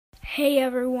Hey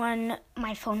everyone,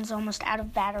 my phone's almost out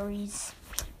of batteries.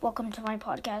 Welcome to my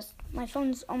podcast. My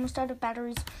phone's almost out of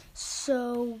batteries,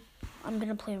 so I'm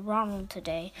gonna play Ronald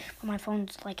today. But my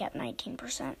phone's like at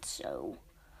 19%, so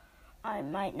I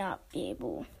might not be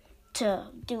able to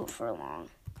do it for long.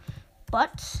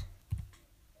 But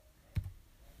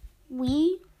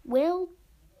we will.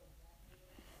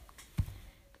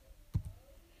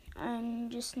 I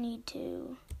just need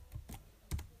to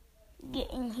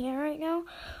get in here right now.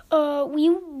 We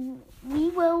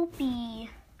will be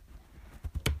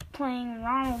playing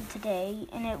Ronald today,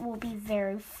 and it will be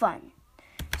very fun.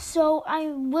 So I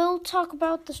will talk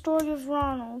about the story of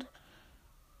Ronald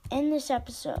in this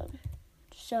episode.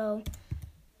 So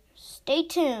stay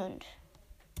tuned.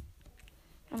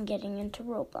 I'm getting into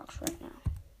Roblox right now.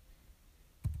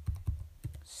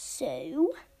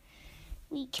 So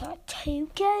we got to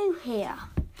go here.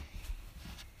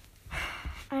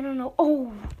 I don't know.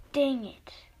 Oh, dang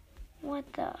it.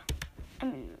 What the?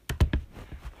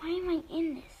 Why am I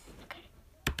in this? Okay.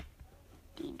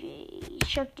 DJ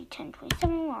Shark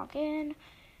D1027, log in.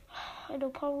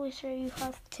 It'll probably say you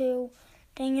have to.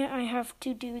 Dang it, I have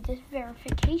to do this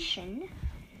verification.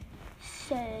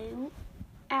 So,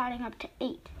 adding up to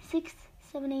 8, 6,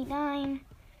 7, 8, 9,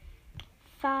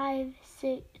 5,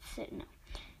 6,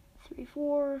 3,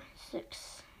 4,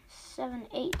 6, 7,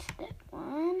 8. That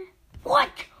one.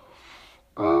 What?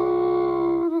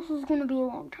 Oh, this is going to be a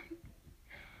long time.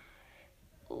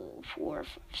 4,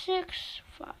 5, 6,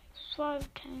 5,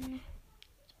 5, 10.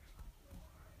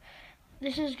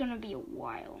 This is going to be a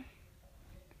while.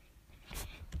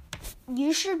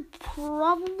 You should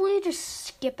probably just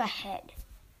skip ahead,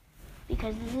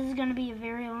 because this is going to be a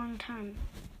very long time.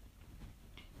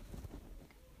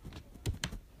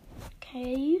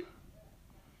 Okay.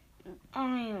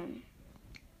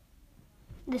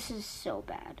 This is so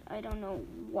bad. I don't know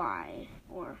why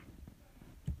or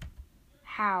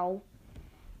how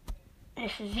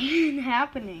this is even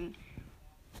happening.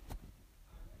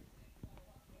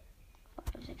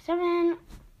 5, 6, 7,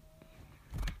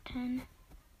 10.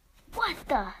 What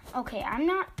the? Okay, I'm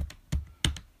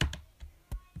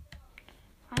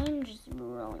just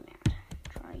really mad.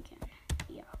 Try again.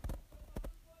 Yeah.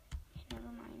 Okay,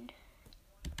 never mind.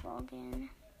 Log in.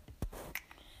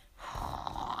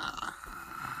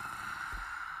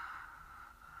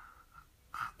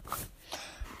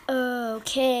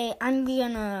 Okay, I'm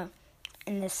gonna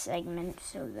end this segment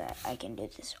so that I can do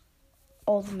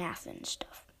all the math and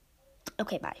stuff.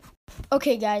 Okay, bye.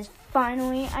 Okay, guys,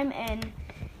 finally I'm in,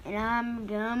 and I'm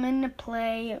going to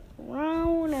play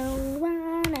Ronald.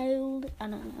 I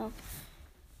don't know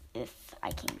if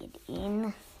I can get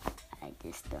in. I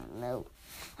just don't know.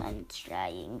 I'm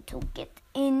trying to get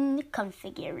in,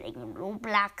 configuring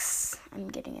Roblox. I'm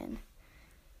getting in.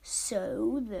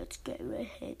 So, let's go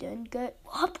ahead and get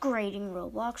upgrading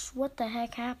Roblox. What the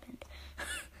heck happened?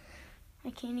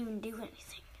 I can't even do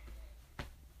anything.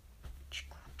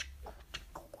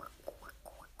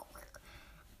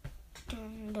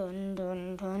 Dun, dun,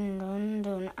 dun, dun, dun,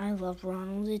 dun. I love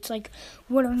Ronald. It's like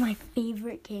one of my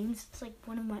favorite games. It's like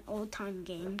one of my all-time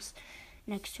games.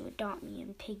 Next to Adopt Me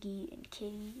and Piggy and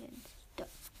Kitty and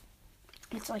stuff.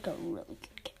 It's like a really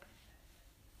good game.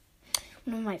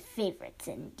 One of my favorites,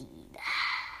 indeed.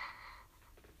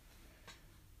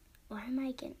 Why am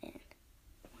I getting in?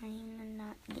 Why am I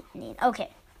not getting in? Okay.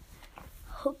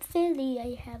 Hopefully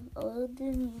I have all the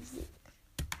music.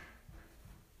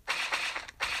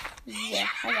 Yeah.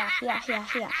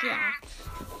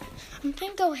 I'm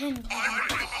gonna go ahead and...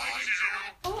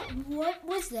 Oh, what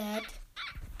was that?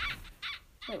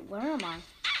 Wait, where am I?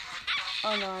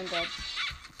 Oh no, I'm dead.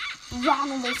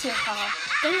 Ronald is here, Carl.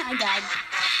 Dang it, I died.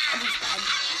 I just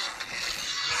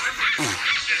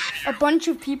died. A bunch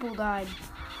of people died.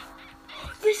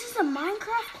 This is a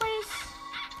Minecraft place?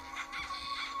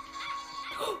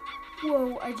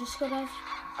 Whoa, I just got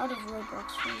out of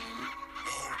Roblox for a minute.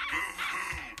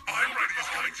 I'm ready as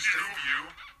going to save you.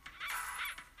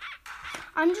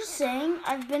 I'm just saying,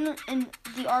 I've been in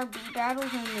the RB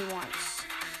battles only once.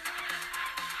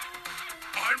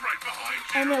 I'm right behind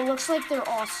you. And it looks like they're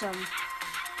awesome.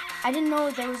 I didn't know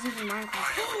there was even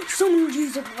Minecraft. Someone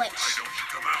used a glitch. Why don't you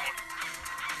come out?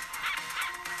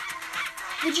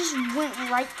 They just went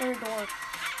right their door.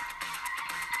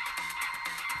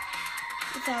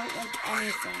 Without, like,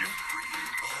 anything.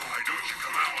 Why don't you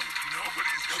come out?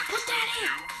 Nobody's going to Put that save in.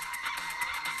 you.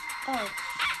 Oh.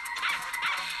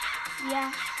 Yeah,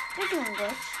 they're doing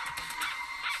good.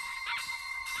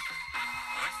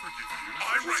 I forgive you.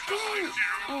 I'm right behind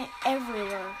you.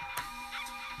 Everywhere.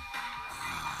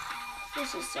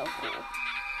 This is so cool.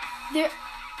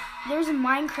 There's a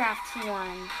Minecraft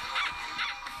one.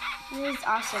 This is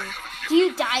awesome. Do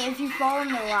you die if you fall in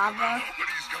the lava?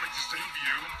 Nobody's going to save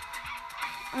you.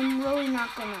 I'm really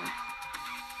not gonna.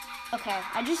 Okay,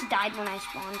 I just died when I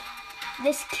spawned.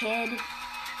 This kid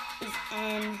is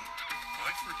in,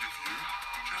 I forgive you.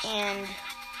 Just and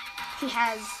he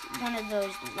has one of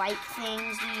those light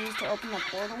things you use to open the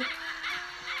portal.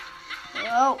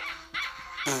 Oh.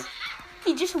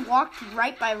 He just walked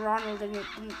right by Ronald and it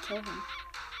didn't kill him.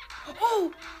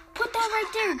 Oh! Put that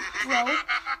right there, bro.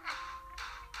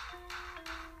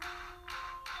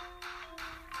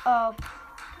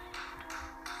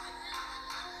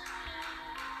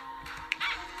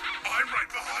 I'm right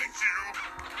behind you.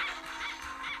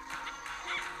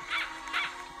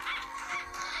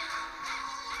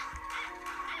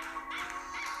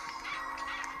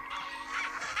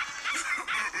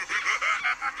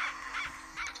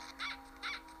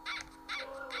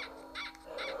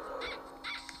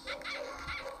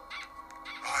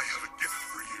 I have a gift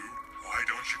for you. Why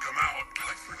don't you come out?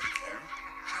 I forgive you.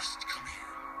 Just come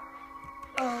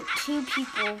here. 2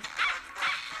 people.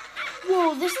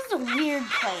 Whoa, this is a weird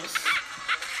place.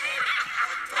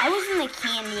 I was in the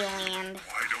candy land.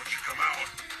 Why don't you come out?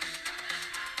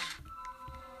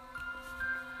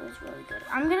 It was really good.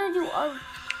 I'm gonna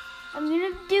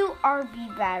do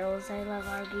RB battles. I love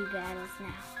RB battles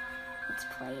now. Let's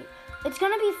play it. It's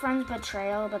gonna be Friends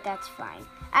Betrayal, but that's fine.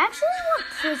 I actually want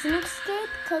Prison Escape,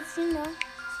 cause you know.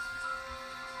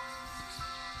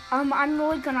 I'm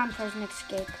really good on Prison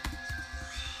Escape.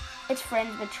 It's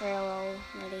Friends Betrayal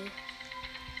already.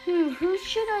 Who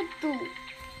should I do?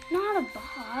 Not a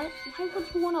bot. Why would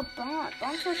you want a bot?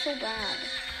 Bots are so bad.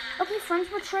 Okay, Friends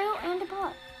Betrayal and a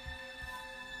bot.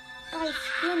 Buy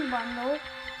skin bundle.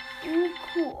 Ooh,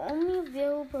 cool. Only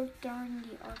available during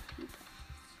the RP.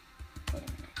 Wait a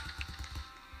minute.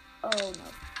 Oh no.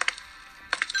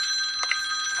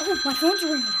 Oh, my phone's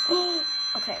ringing.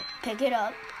 Okay, pick it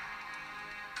up.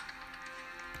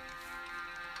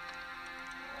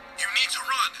 You need to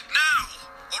run now.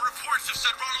 All reports have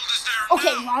said Ronald is there.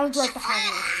 Okay, Ronald's right behind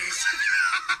me. Surprise.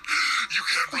 You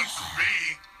can't run from me.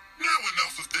 Now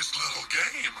enough of this little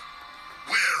game.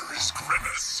 Where is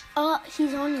Grimace?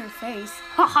 He's on your face.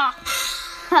 Haha.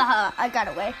 Haha, I got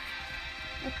away.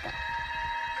 What the?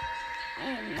 I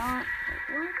am not.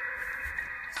 What?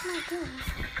 What am I doing?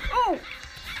 Oh!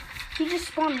 He just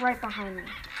spawned right behind me.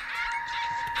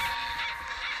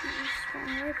 He just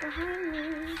spawned right behind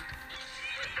me.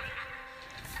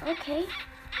 Okay.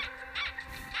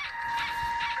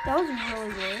 That was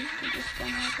really weird. He just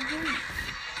spawned right behind me.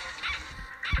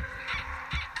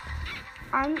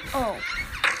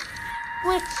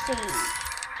 Quick save.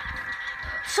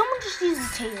 Someone just used a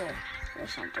taser or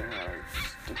something really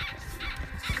stupid.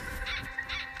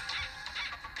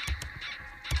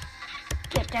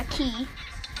 Get that key.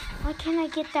 Why can't I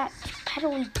get that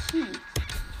pedally key?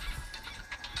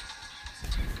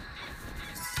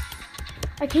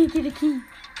 I can't get a key.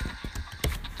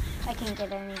 I can't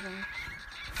get anything.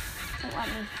 Don't let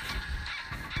me.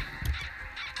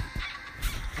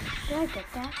 Did I get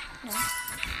that? No.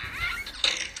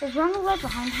 Is Ronald right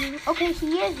behind you? Okay,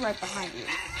 he is right behind you.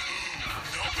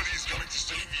 Nobody's going to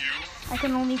save you. I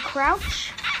can only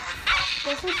crouch.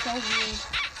 This is so weird.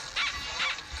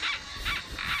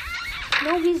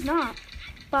 No, he's not.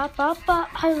 Ba ba ba.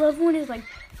 I love when it's like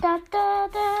da da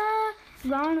da.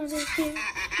 Ronald is here.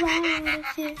 Ronald is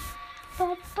here.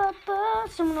 Ba ba ba.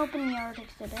 Someone open the art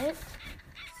exhibit.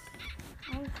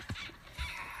 Oh.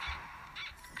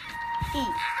 E.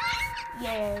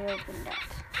 Yeah, I opened that.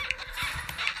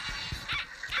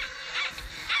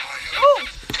 Oh!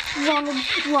 Ronald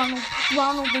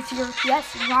is here. Yes,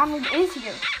 Ronald is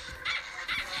here.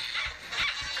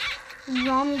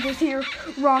 Ronald is here.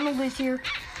 Ronald is here.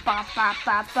 Ba ba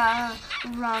ba ba.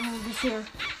 Ronald is here.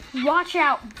 Watch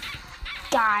out,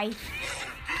 guy.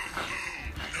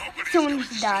 Someone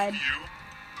just died.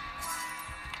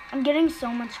 I'm getting so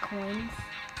much coins.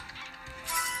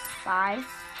 5,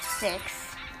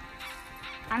 6.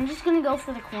 I'm just gonna go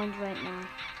for the coins right now.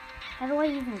 How do I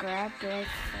even grab? Do I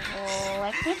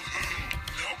collect it?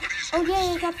 Oh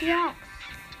yeah, I got the axe.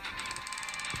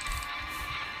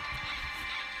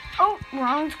 Oh,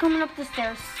 Ronald's coming up the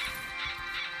stairs.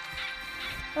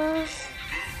 What?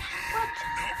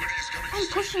 I'm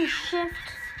pushing shift.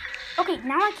 Okay,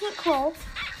 now I can't crawl.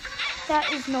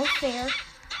 That is no fair.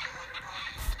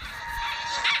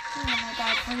 Oh my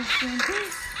god, what is doing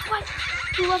this? What?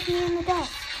 You left me in the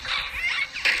desk.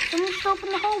 Someone just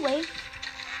opened the hallway.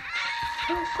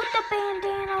 Oh, put the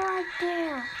bandana right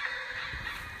there.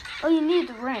 Oh, you need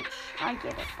the wrench. I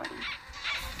get it, buddy.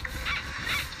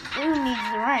 Who needs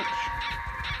the wrench?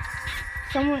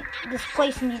 This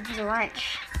place needs the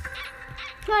wrench.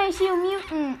 I see a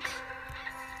mutant.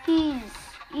 He's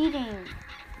eating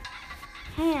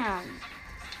ham.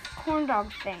 Corn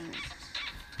dog thing.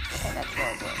 Okay, that's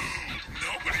horrible.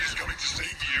 Nobody's coming to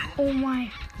save you. Oh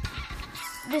my.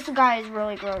 This guy is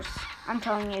really gross. I'm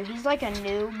telling you, he's like a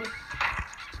noob.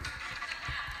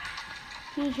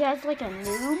 He has like a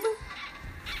noob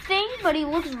thing, but he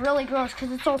looks really gross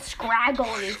because it's all scraggly. I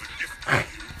have a gift for you.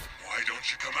 Why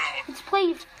don't you come out? It's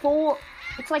playful.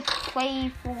 It's like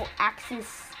playful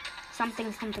axis something.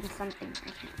 I can't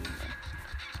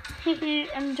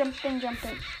remember. I'm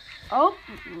jumping. Oh,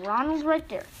 Ronald's right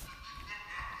there.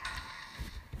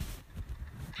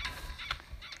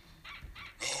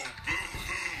 Oh,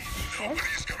 boo-hoo.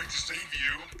 Nobody's coming to save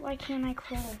you. Why can't I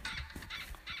crawl?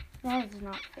 That is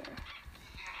not fair.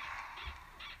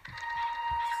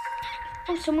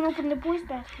 Oh, someone opened the boys'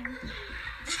 bathroom.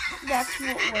 That's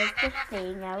what was the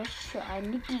thing I was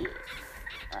trying to get.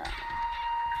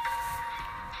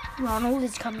 Ronald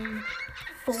is coming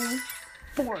full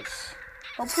force.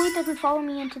 Hopefully it doesn't follow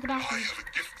me into the I bathroom. have a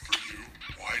gift for you.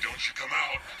 Why don't you come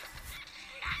out?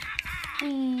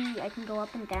 I can go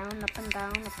up and down, up and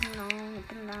down, up and down,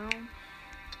 up and down.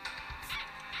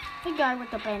 Hey, guy with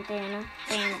the bandana.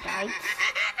 Bandites.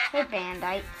 Hey,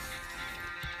 bandites.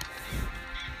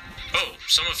 Oh,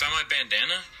 someone found my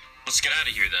bandana? Let's get out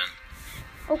of here then.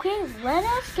 Okay, let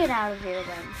us get out of here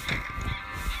then.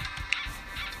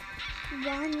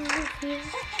 Ronald is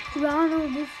here.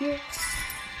 Ronald is here.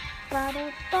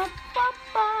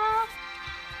 Ba-da-ba-ba-ba.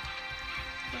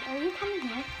 Wait, are you coming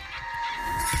here?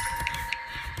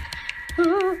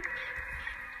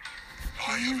 I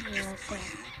have a gift for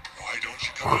you. Why don't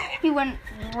you come out? He went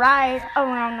right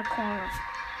around the corner.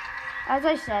 As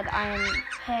I said, I am...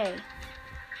 Hey.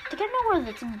 I think I know where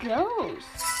this goes.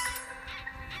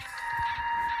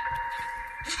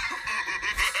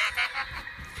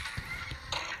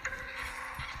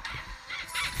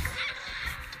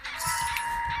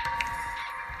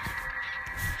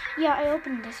 Yeah, I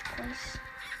opened this place.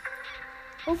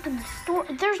 Open the door.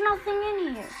 There's nothing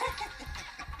in here.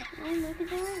 Oh, maybe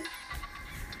there is.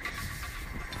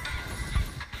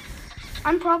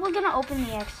 I'm probably gonna open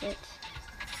the exits.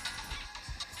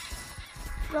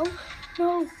 No.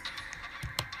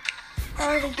 I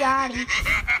already got him.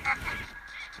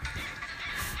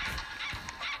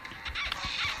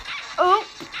 Oh!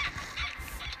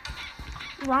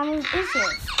 Ronald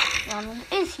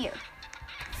is here.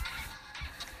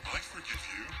 I forgive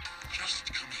you. Just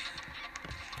come here.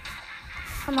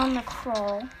 I'm on the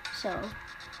crawl, so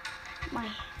my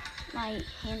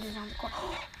hand is on the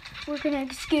crawl. We're gonna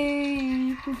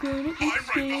escape.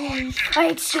 I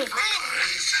escaped.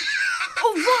 Surprise!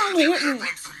 Oh, Ronald hit me.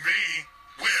 Run from me.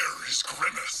 Where is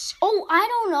Grimace? Oh, I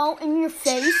don't know. In your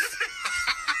face.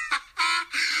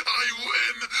 I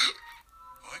win.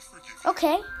 I forgive you.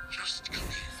 Okay. Just come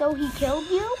here. So he killed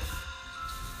you?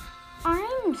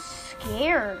 I'm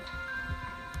scared.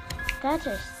 That's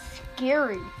a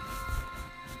scary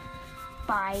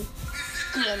buy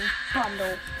skin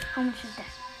bundle. How much is that?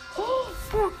 Oh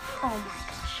my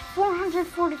gosh.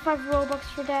 445 Robux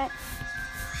for that.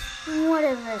 What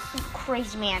is this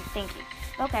crazy man thinking?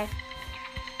 Okay.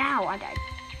 Ow, I died.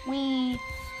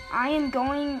 I am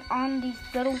going on these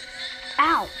little...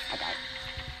 Ow, I died.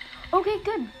 Okay,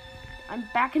 good. I'm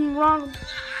back in Ronald.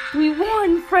 We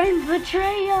won, friends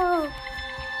betrayal.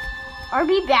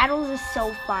 RB Battles is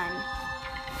so fun.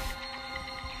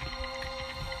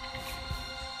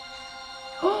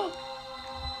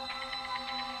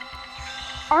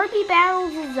 RB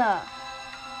Battles is a...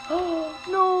 Oh,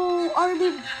 no.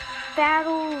 RB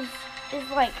Battles is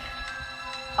like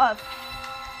a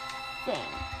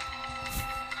thing.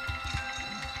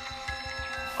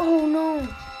 Oh, no.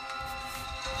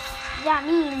 That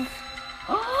means...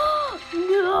 Oh,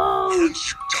 no. Aren't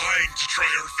you dying to try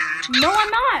our food? No, I'm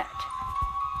not.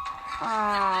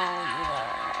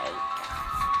 Alright.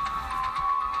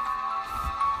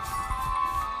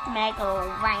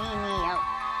 Megalovania.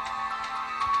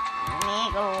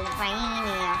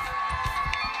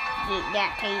 Get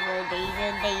that taser,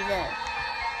 dazer.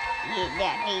 Get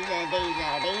that taser,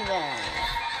 dazer.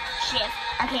 Shift.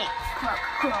 I can't.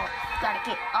 Crawl. Gotta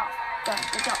get off.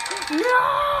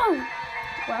 No!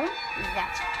 Well,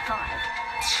 that's fine.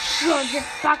 We'll get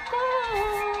back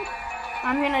up.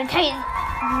 I'm gonna tase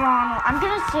Ronald. I'm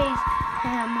gonna tase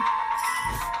him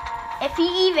if he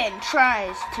even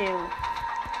tries to.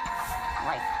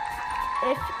 Like,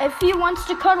 if he wants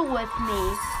to cuddle with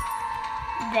me,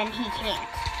 then he can't.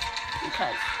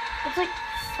 Because it's like,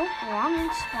 oh,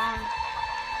 Ronald spawned.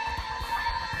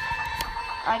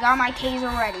 I got my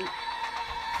taser ready.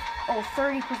 Oh,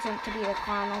 30% to be the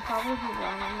clown. I'll probably be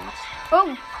Ronald next.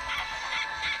 Oh!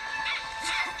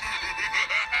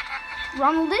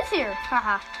 Ronald is here.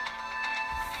 Haha.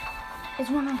 Is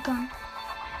Ronald gone?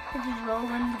 Is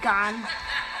Roland gone?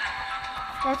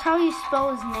 That's how you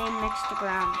spell his name next to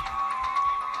ground.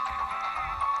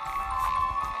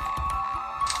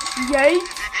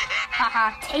 Yikes!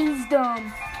 Haha, tased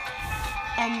him.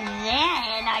 And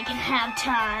then I can have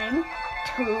time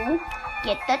to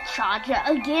get the charger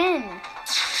again.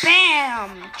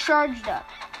 Bam! Charged up.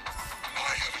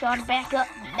 Shot back up,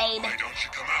 baby. Why don't you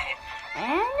come out?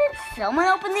 And someone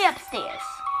opened the upstairs.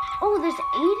 Oh, this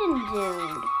Aiden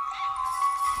dude.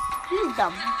 He's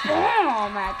the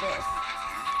bomb at this.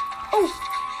 Oh,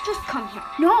 just come here.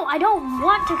 No, I don't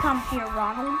want to come here,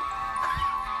 Ronald.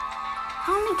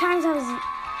 How many times has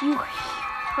you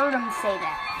heard him say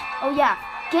that? Oh yeah,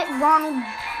 get Ronald's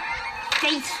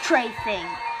face tray thing.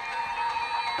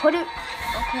 Put it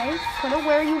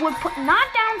where you would put,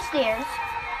 not downstairs,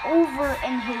 over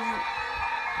in his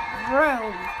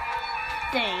room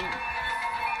thing.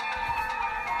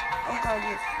 Oh God,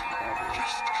 is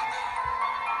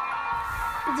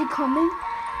he coming?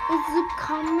 Is he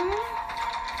coming?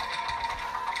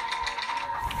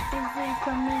 Is he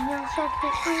coming?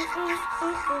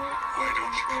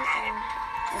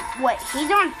 What?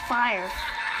 He's on fire.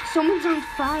 Someone's on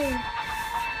fire.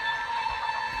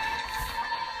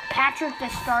 Patrick the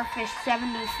Starfish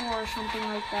 74 or something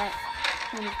like that.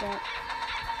 What is that?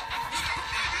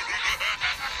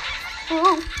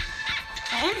 Oh!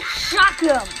 And shock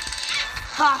him!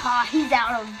 Haha, he's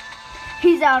out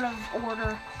of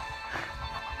order.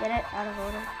 Get it? Out of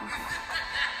order. Okay.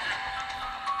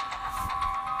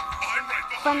 I'm right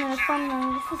behind Fun,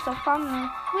 this is so fun.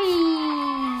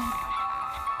 Whee!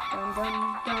 Dun dun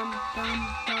dun dun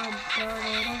dun dun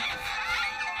dun.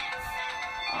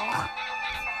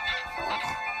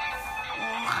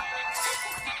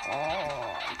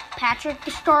 Oh. Patrick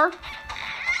the Star.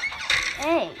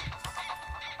 Hey.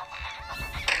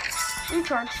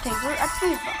 Recharge taker at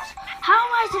 $3. How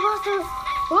am I supposed to?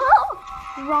 Oh!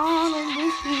 Ronald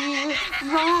is here.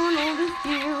 Ronald is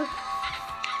here.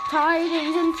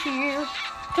 Tidings and cheer.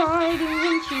 Tidings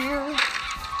and cheer.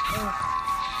 Ugh.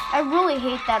 I really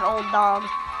hate that old dog.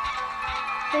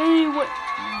 Hey, what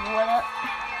up?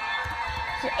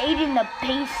 So Aiden the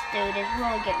bass dude is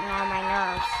really getting on my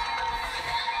nerves.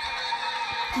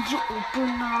 Did you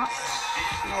open that?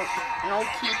 No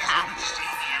key card.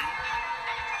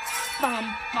 Bum,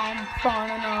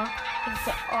 it's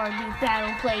the RD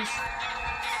battle place.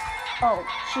 Oh,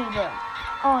 shoot him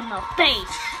on the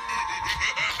face.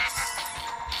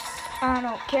 I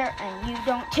don't care, and you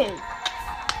don't too.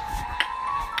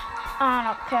 I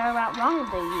don't care about Ronald,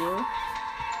 do you?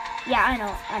 Yeah, I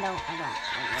don't.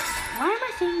 Why am I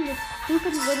singing this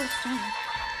stupid little song?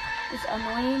 This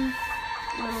annoying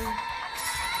little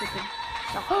stupid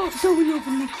song. Oh, someone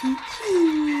opened the key.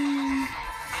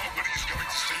 Nobody's going to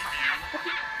save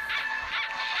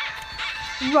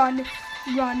you. Run.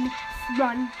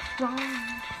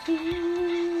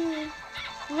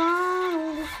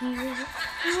 Ronald is here.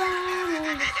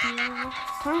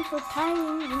 Time for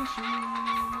tidings and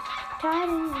cheese.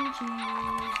 Tidings and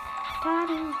cheese.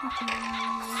 Tidings and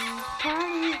cheese.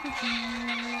 Tidings and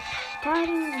cheese.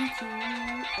 Tidings and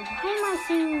cheese. Why am I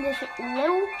singing this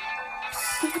little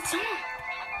stupid song?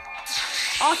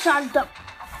 All charged up.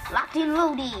 Locked and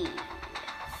loaded.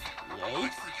 I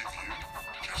Yes. forgive you.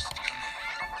 Just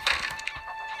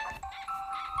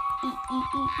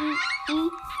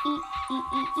come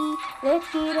Let's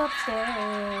get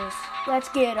upstairs. Let's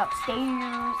get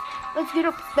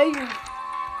upstairs.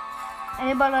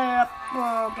 Anybody up?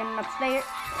 We're getting upstairs.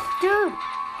 Dude,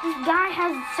 this guy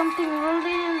has something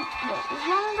really. What is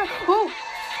wrong with us? Oh!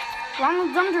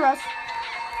 Ronald's under us.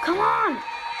 Come on!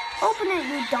 Open it,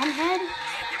 you dumbhead.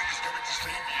 Nobody's going to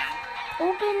save you.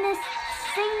 Open this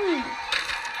thing.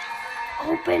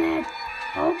 Open it.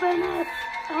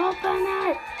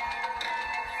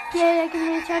 Yeah, I can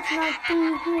recharge my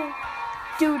thing here.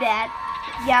 Do that.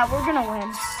 Yeah, we're gonna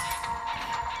win.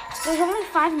 There's only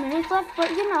 5 minutes left,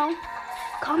 but you know.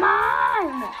 Come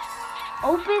on!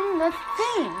 Open the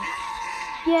thing.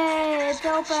 Yay, it's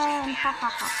open. Ha ha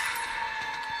ha.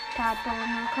 Tap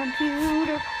on the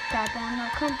computer.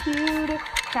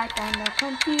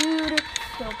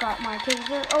 Still got my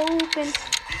taser open.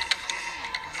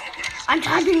 I'm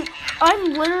typing.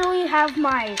 I'm literally have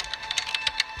my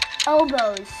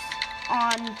elbows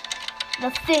on the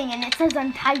thing and it says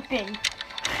I'm typing.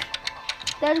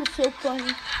 That is so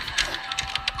funny.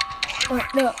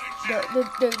 No.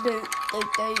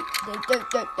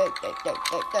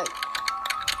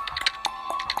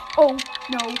 Oh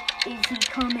no, is he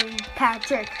coming?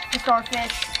 Patrick the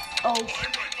Starfish. Oh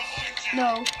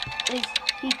no, is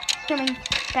he coming?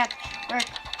 Patrick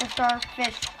the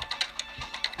starfish.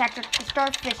 Patrick, the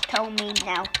starfish, tell me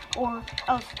now, or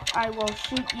else I will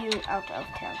shoot you out of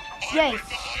town. Yes.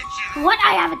 What?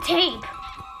 I have a tape.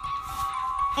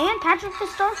 And Patrick the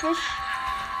starfish.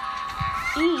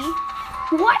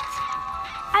 What?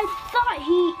 I thought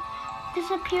he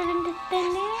disappeared into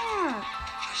thin air.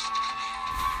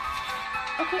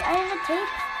 Okay, I have a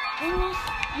tape.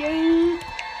 Yay.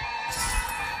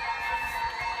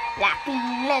 Locky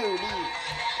loady.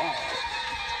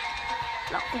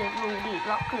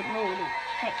 Lock it loady.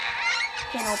 Hey,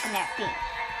 can't open that thing.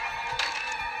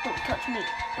 Don't touch me.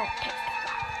 Don't touch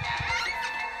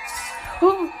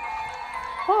me.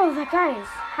 Oh, that guy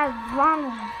has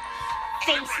Ronald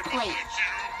faceplate.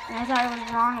 And I thought it was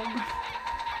Ronald.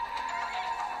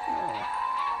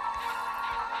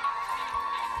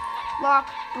 Lock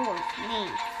doors.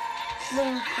 Name.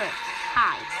 Blueprint.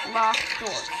 Hide. Lock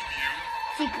doors.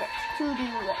 Secret. To-do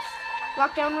list.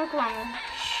 Lockdown with Ronald.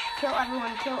 Kill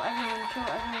everyone. Kill everyone. Kill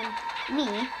everyone.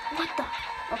 Me? What the?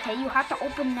 Okay, you have to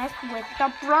open this with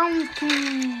the brown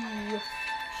key.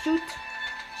 Shoot.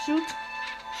 Shoot.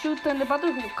 Shoot in the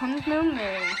button who comes in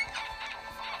there.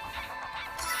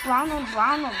 Ronald,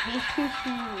 hey,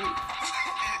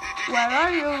 where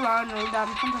are you, Ronald?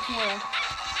 I'm from here.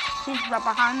 He's right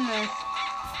behind me.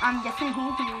 I'm guessing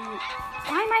he's here.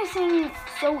 Why am I saying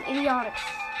so idiotic?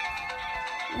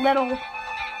 Little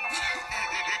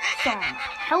song.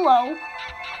 Hello.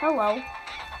 Hello.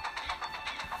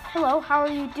 Hello, how are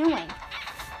you doing?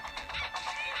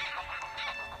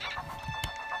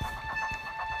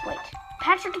 Wait.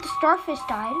 Patrick the starfish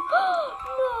died.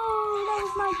 No, that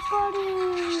was my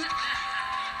buddy.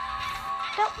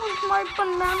 That was my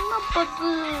banana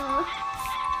buddy.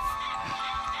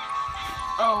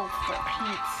 Oh, for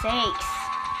Pete's sakes.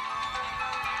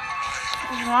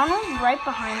 Is Ronald right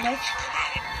behind us?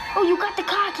 Oh, you got the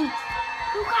car keys.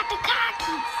 You got the car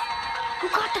keys. You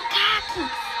got the car keys.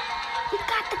 You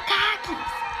got the car keys.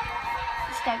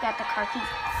 This guy got the car keys.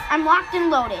 I'm locked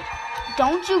and loaded.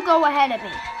 Don't you go ahead of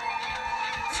me.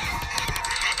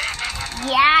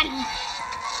 Yaddy.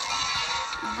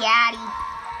 Yaddy.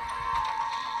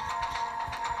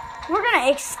 We're gonna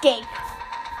escape.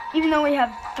 Even though we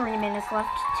have 3 minutes left,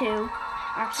 too.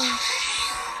 Actually,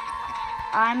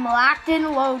 I'm locked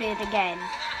and loaded again.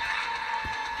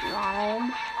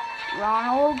 Ronald.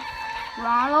 Ronald.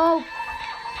 Ronald.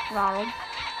 Ronald.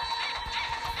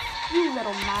 You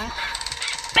little monk.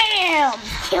 Bam!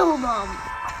 Kill them.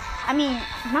 I mean,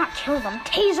 not kill them.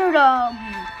 Taser them.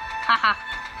 Haha.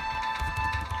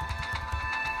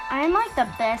 I'm like the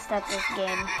best at this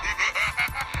game.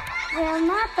 Well,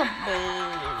 not the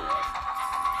best.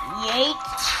 Yeet.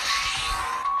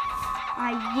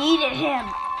 I yeeted him.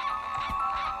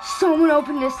 Someone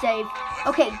opened the safe.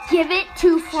 Okay, give it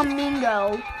to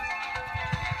Flamingo.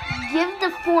 Give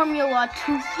the formula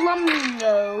to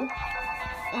Flamingo.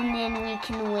 And then we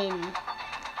can win.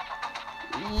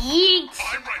 Yeet.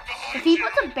 If he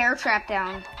puts a bear trap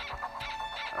down,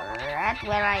 that's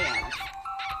where I am.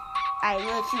 I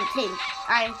will shoot him.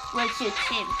 I will shoot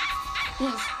him.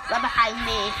 He's right behind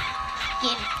me.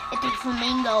 Give it to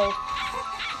Flamingo.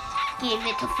 Give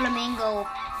it to Flamingo.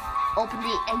 Open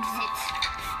the exit.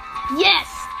 Yes!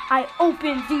 I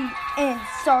opened the end.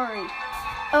 Sorry.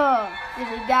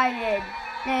 There's a guy dead.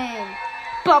 And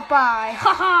bye-bye.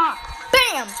 Haha!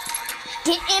 Bam!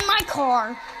 Get in my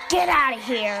car. Get out of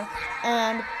here.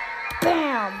 And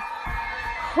bam!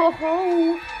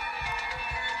 Ho-ho!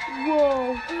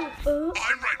 Whoa.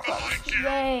 I'm right behind you.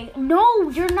 Yay. No,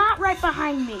 you're not right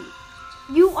behind me.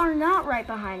 You are not right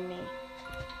behind me.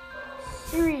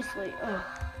 Seriously. Ugh.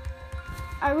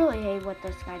 I really hate what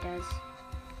this guy does.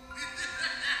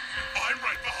 I'm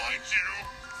right behind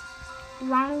you.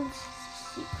 Ronald's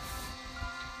secret.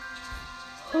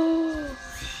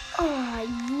 Oh,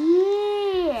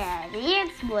 yeah.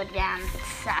 That's what I'm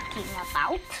talking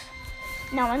about.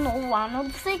 Now I know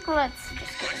Ronald's secrets.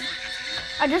 Just kidding.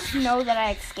 I just know that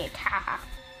I escaped. Haha.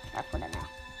 That's what I know.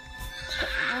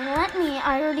 Okay,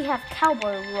 I already have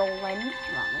cowboy rolling.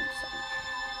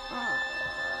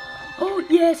 Oh,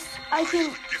 yes. I can.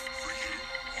 Gift for you.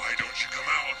 Why don't you come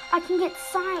out? I can get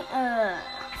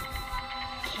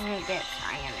can't get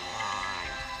cyanide.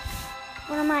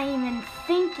 What am I even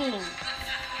thinking?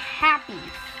 Happy.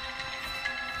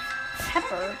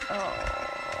 Pepper.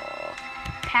 Oh.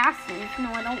 Passes.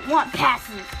 No, I don't want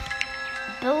passes.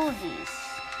 Abilities.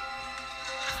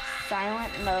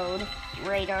 Silent mode.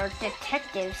 Radar.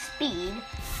 Detective. Speed.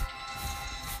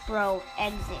 Bro.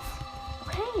 Exit.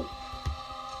 Okay.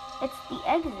 It's the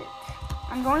exit.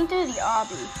 I'm going through the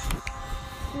obby.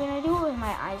 I'm gonna do it with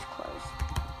my eyes closed.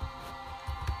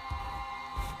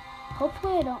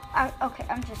 Hopefully I don't. Okay,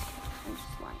 I'm just kidding. I'm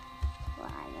just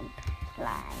lying.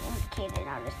 I'm kidding.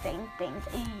 I'm just saying things.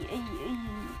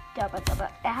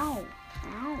 Dubba. Ow.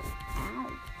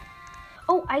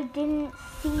 Oh, I didn't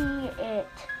see it.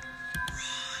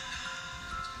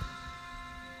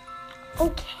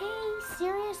 Okay,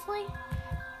 seriously?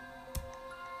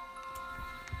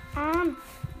 I'm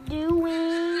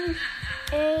doing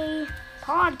a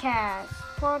podcast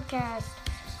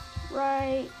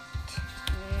right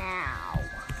now.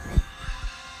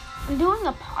 I'm doing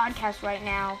a podcast right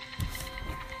now.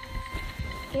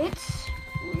 It's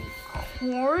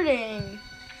recording.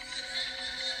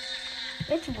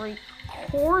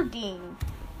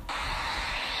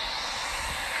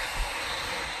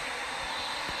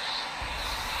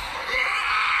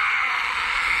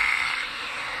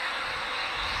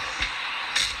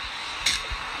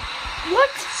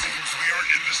 What? Seems we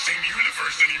aren't in the same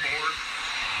universe anymore.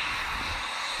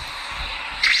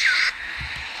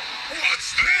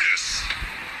 What's this?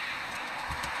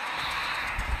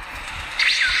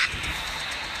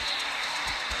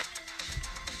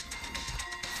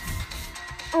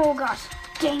 Oh gosh,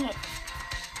 dang it.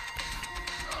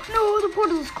 No, the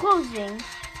portal is closing.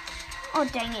 Oh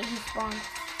dang it, he spawned.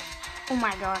 Oh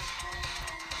my gosh.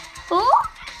 Oh!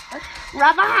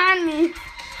 Right behind me.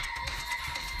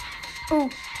 Oh.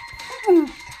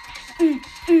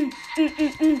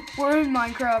 We're in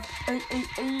Minecraft.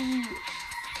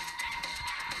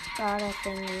 Got a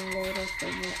thingy, little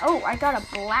thingy. Oh, I got a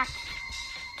black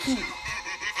key.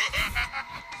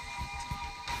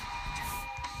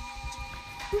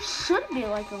 You should be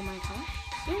like, oh my gosh.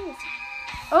 Seriously.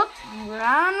 Oh,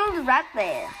 Ronald right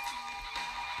there.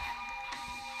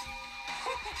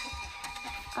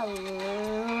 I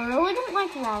really don't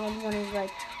like Ronald when he's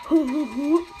like,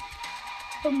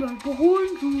 I'm right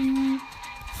behind you.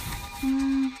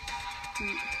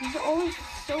 He's always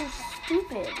so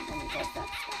stupid when he does that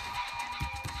stuff.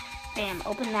 Bam,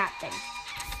 open that thing.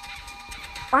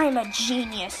 I'm a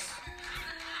genius.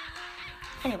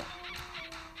 Anyway.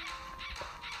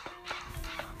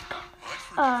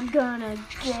 I'm gonna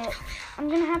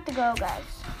have to go,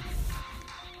 guys.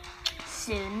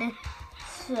 Soon.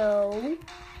 So,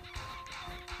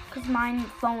 because my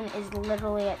phone is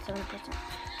literally at 7%.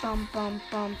 Bum.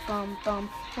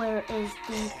 Where is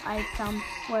the item?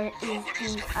 Where is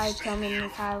the item in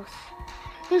this house?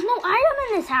 There's no item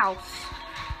in this house.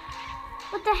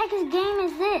 What the heck game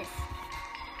is this?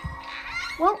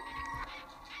 Well,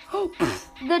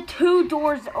 the 2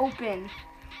 doors open,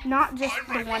 not just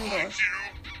the 1 door.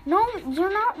 No,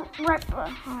 you're not right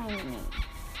behind me.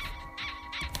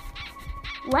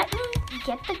 Let me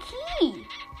get the key.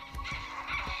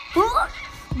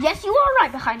 Yes, you are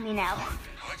right behind me now. I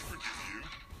forgive you.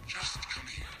 Just come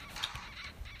here.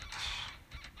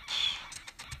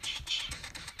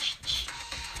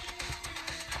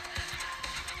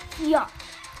 Yeah.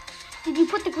 Did you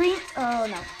put the green? Oh,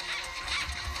 no.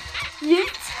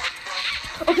 Yeet.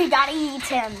 Okay, gotta eat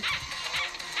him.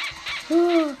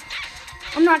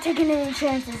 I'm not taking any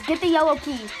chances. Get the yellow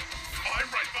key. I'm right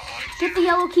behind you. Get the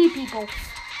yellow key, people.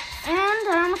 And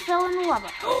I almost fell in the lava.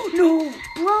 No,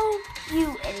 bro,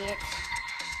 you idiot.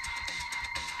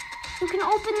 You can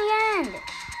open the end.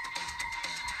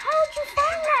 How did you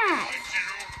find that?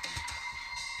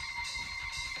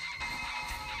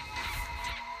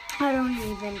 I don't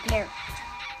even care.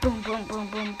 Boom.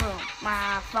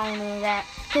 My phone is at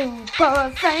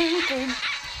 2%.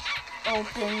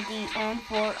 Open the end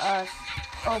for us.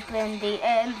 Open the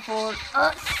end for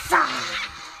us.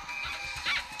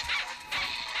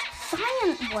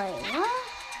 Science way, what?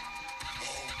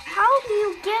 How do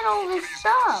you get all this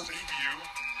stuff?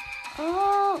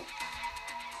 Oh,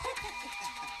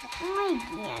 I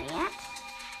get it.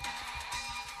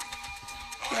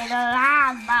 Get the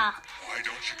lava. Why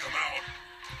don't you come out?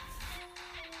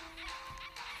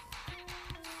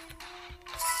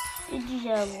 Did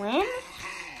you win?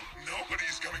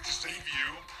 Nobody's coming to save you.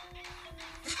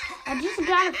 I just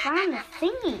gotta find the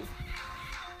thingy.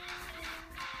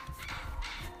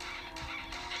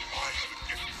 I have a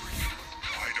gift for you.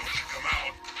 Why don't you come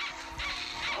out?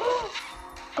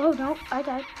 Oh no, I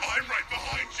died. I'm right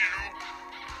behind you.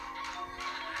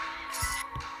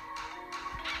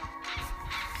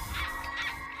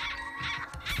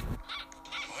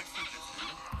 I forgive you.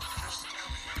 Just come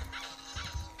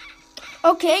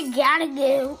here. Okay, gotta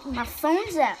go. My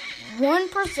phone's at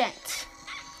 1%.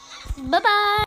 Bye-bye.